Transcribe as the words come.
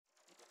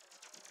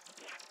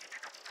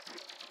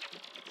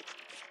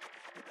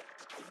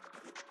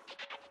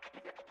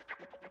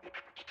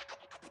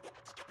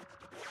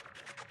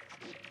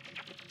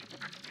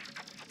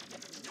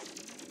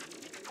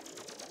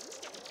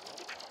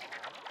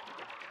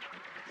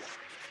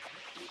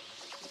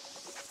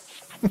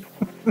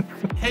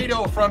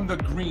Kato from the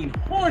Green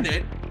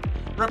Hornet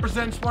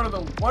represents one of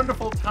the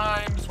wonderful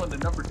times when the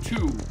number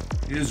 2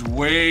 is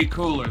way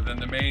cooler than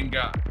the main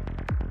guy.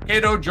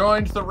 Kato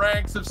joins the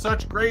ranks of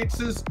such greats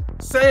as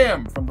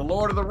Sam from The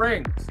Lord of the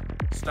Rings,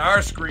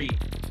 Starscream,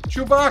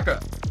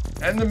 Chewbacca,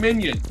 and the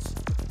Minions,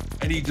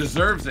 and he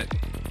deserves it.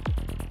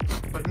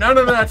 But none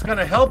of that's going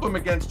to help him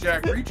against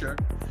Jack Reacher.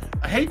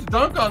 I hate to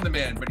dunk on the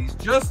man, but he's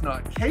just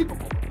not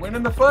capable of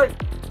winning the fight.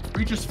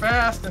 Reacher's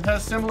fast and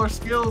has similar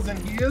skills, and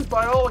he is,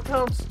 by all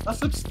accounts, a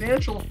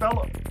substantial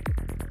fellow.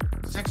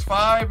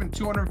 6'5" and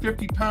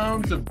 250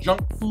 pounds of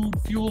junk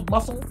food-fueled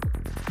muscle.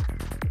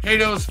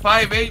 Kato's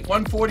 5'8",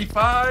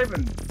 145,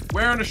 and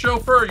wearing a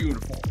chauffeur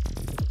uniform.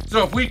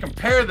 So if we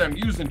compare them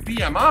using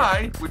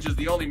BMI, which is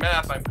the only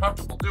math I'm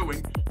comfortable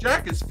doing,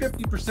 Jack is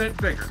 50%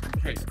 bigger than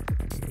Kato.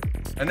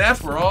 And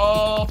that's where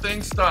all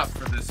things stop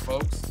for this,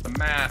 folks. The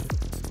math.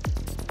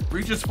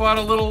 Reacher's fought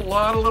a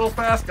lot of little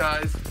fast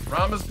guys.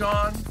 Rama's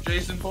gone.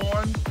 Jason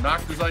Bourne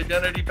knocked his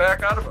identity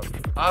back out of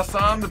him.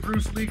 Assam, the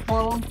Bruce Lee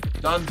clone,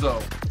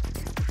 Dunzo.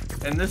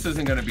 And this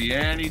isn't going to be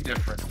any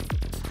different.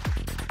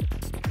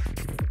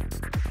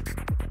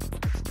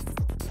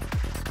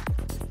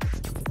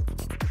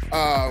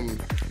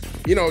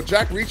 You know,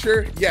 Jack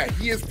Reacher, yeah,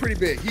 he is pretty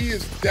big. He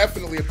is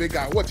definitely a big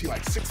guy. What's he,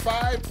 like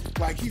 6'5"?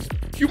 Like, he's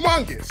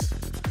humongous.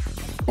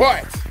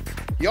 But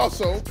he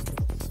also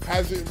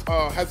has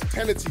a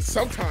tendency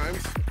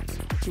sometimes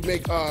to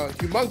make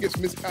humongous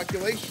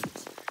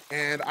miscalculations.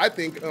 And I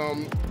think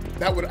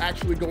that would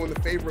actually go in the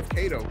favor of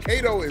Kato.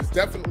 Kato is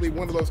definitely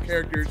one of those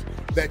characters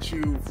that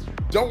you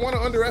don't want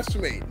to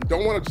underestimate. You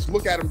don't want to just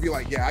look at him and be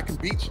like, yeah, I can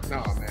beat you.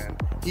 Nah, man.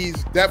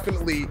 He's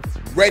definitely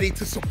ready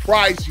to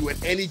surprise you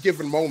at any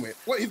given moment.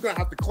 Well, he's going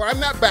to have to climb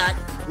that back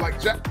like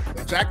Jack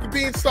the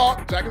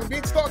Beanstalk. Jack the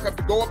Beanstalk have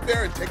to go up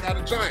there and take out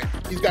a giant.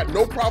 He's got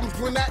no problems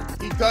doing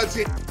that. He does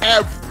it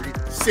every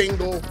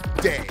single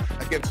day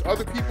against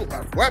other people who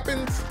have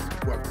weapons,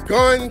 who have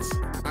guns.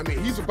 I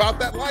mean, he's about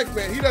that life,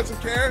 man. He doesn't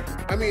care.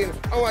 I mean,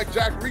 unlike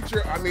Jack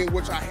Reacher, I mean,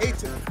 which I hate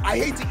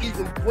to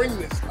even bring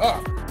this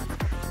up,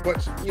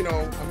 but you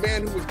know, a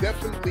man who was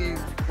definitely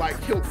like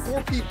killed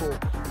 4 people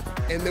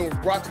and then was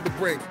brought to the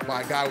brink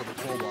by a guy with a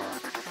crowbar.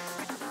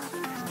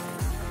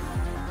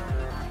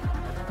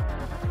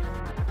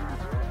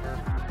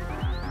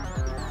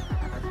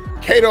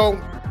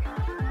 Kato,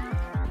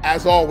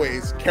 as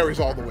always, carries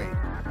all the weight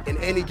in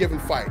any given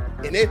fight.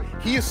 And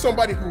he is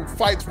somebody who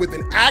fights with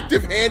an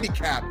active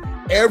handicap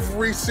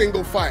every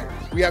single fight.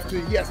 He has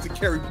to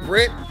carry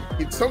Britt.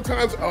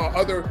 Sometimes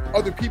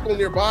other people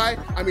nearby.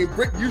 I mean,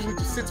 Britt usually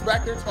just sits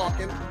back there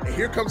talking, and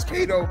here comes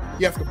Kato.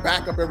 You have to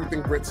back up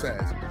everything Britt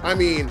says. I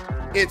mean,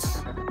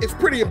 it's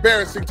pretty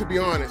embarrassing, to be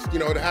honest, you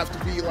know, to have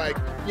to be like,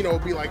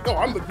 oh,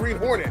 I'm the Green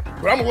Hornet,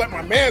 but I'm gonna let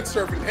my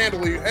manservant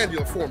handle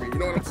it for me. You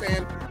know what I'm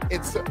saying?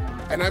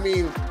 And I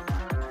mean,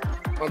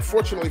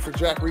 unfortunately for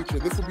Jack Reacher,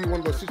 this will be one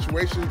of those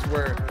situations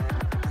where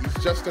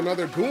he's just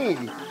another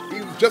goon.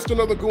 He's just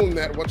another goon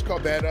that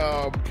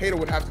Kato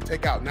would have to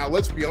take out. Now,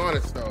 let's be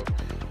honest though.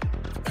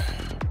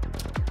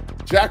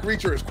 Jack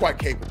Reacher is quite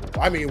capable.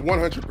 I mean,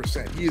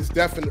 100%. He is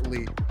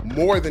definitely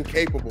more than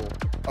capable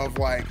of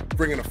like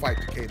bringing a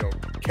fight to Kato.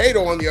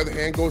 Kato, on the other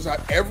hand, goes out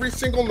every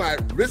single night,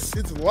 risks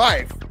his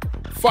life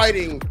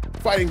fighting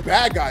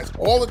bad guys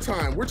all the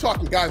time. We're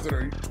talking guys that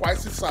are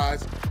twice his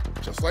size,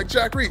 just like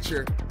Jack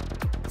Reacher.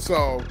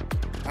 So,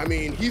 I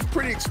mean, he's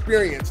pretty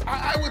experienced.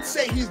 I would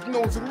say he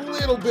knows a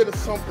little bit of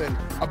something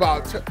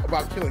about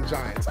killing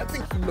giants. I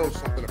think he knows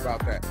something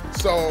about that.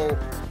 So,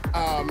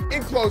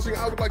 in closing,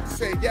 I would like to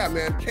say, yeah,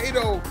 man,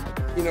 Kato,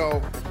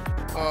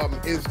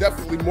 is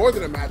definitely more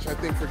than a match, I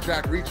think, for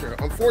Jack Reacher.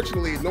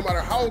 Unfortunately, no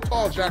matter how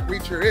tall Jack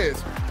Reacher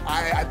is,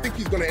 I think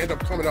he's going to end up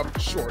coming up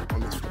short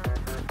on this one.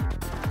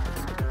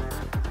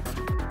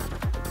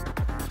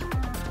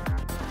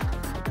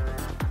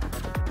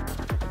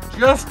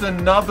 Just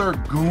another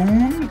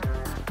goon?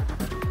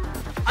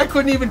 I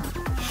couldn't even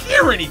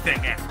hear anything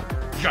at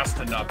just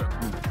another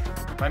goon.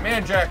 My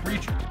man Jack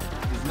Reacher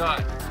is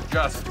not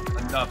just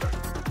another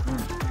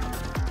goon.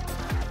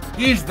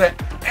 He's the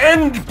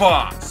end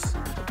boss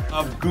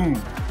of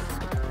goons.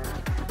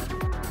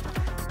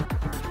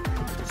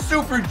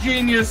 Super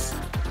genius,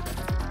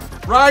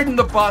 riding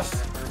the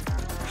bus,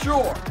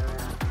 sure.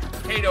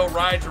 Kato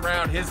rides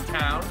around his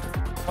town,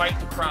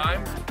 fighting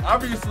crime.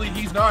 Obviously,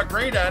 he's not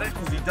great at it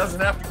because he doesn't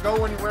have to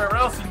go anywhere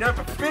else. He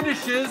never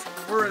finishes,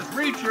 whereas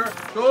Reacher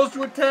goes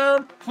to a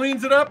town,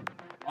 cleans it up,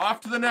 off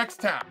to the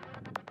next town.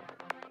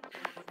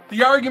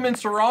 The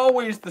arguments are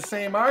always the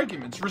same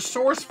arguments.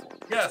 Resourceful.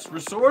 Yes,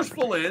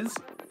 resourceful is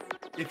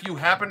if you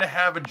happen to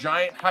have a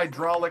giant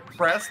hydraulic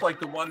press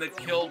like the one that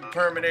killed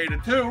Terminator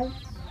 2,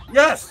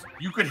 yes,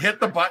 you could hit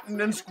the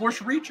button and squish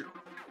Reacher.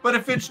 But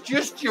if it's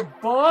just your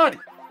body,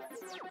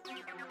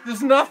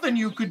 there's nothing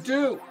you could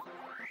do.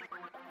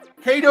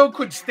 Kato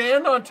could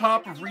stand on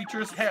top of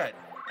Reacher's head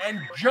and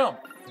jump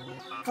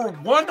for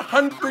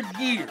 100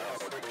 years,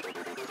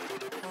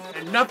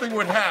 and nothing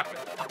would happen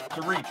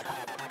to Reacher.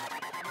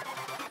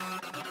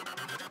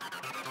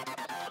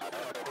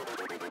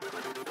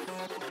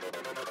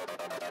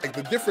 Like,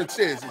 the difference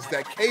is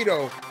that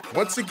Kato,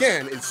 once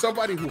again, is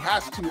somebody who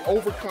has to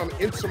overcome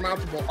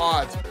insurmountable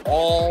odds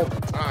all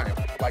the time.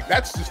 Like,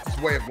 that's just his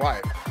way of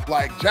life.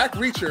 Like, Jack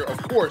Reacher, of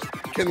course,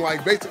 can,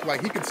 like, basically,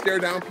 like, he can stare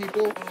down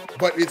people,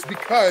 but it's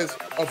because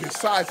of his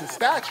size and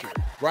stature,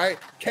 right?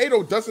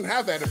 Kato doesn't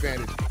have that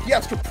advantage. He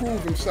has to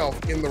prove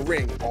himself in the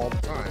ring all the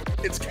time.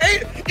 It's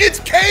Kato! It's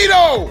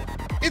Kato!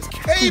 It's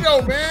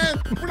Kato,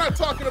 man! We're not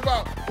talking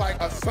about, like,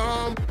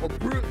 Assam or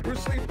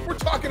Bruce Lee. We're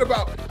talking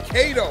about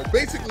Kato.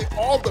 Basically,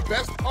 all the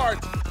best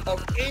parts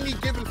of any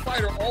given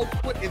fighter all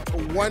put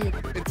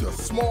into a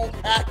small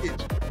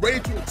package, ready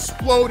to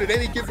explode at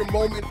any given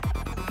moment.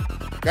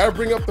 Gotta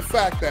bring up the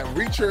fact that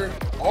Reacher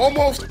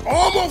almost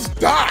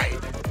died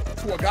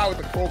to a guy with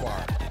a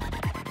crowbar.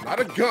 Not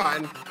a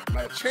gun,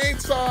 not a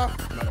chainsaw,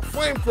 not a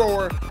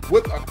flamethrower,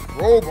 with a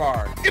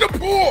crowbar. In a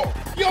pool!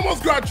 He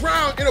almost got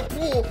drowned in a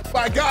pool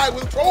by a guy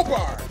with a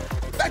crowbar.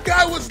 That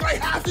guy was like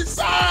half his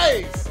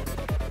size.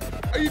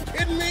 Are you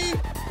kidding me?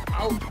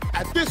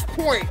 At this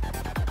point,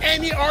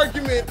 any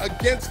argument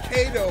against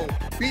Kato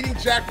beating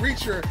Jack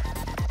Reacher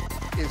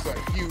is a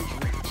huge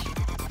reach.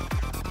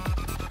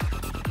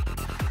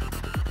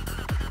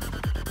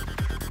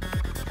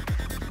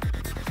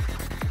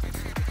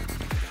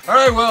 All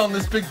right, well, in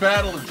this big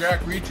battle of Jack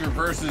Reacher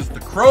versus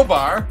the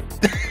crowbar,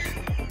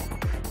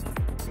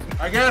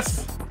 I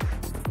guess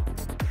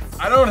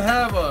I don't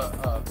have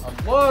a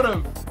lot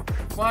of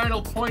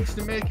final points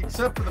to make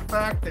except for the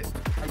fact that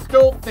I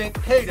don't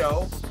think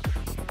Kato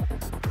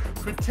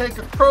could take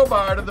a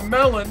crowbar to the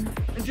melon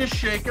and just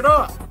shake it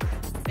off.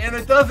 And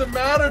it doesn't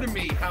matter to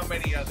me how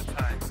many other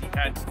times he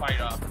had to fight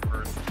off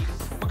adversity,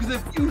 because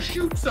if you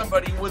shoot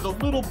somebody with a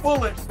little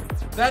bullet,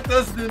 that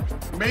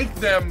doesn't make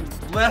them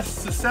less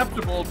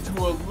susceptible to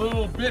a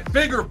little bit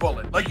bigger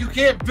bullet. Like, you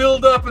can't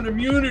build up an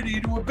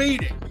immunity to a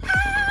beating.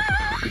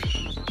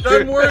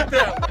 Doesn't work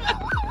that way.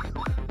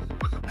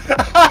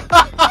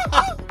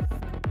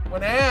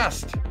 When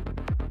asked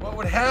what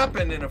would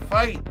happen in a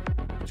fight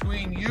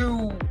between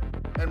you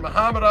and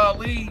Muhammad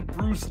Ali,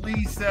 Bruce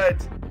Lee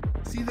said,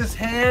 "See this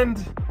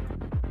hand?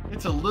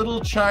 It's a little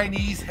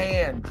Chinese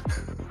hand.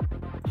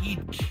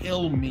 He'd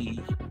kill me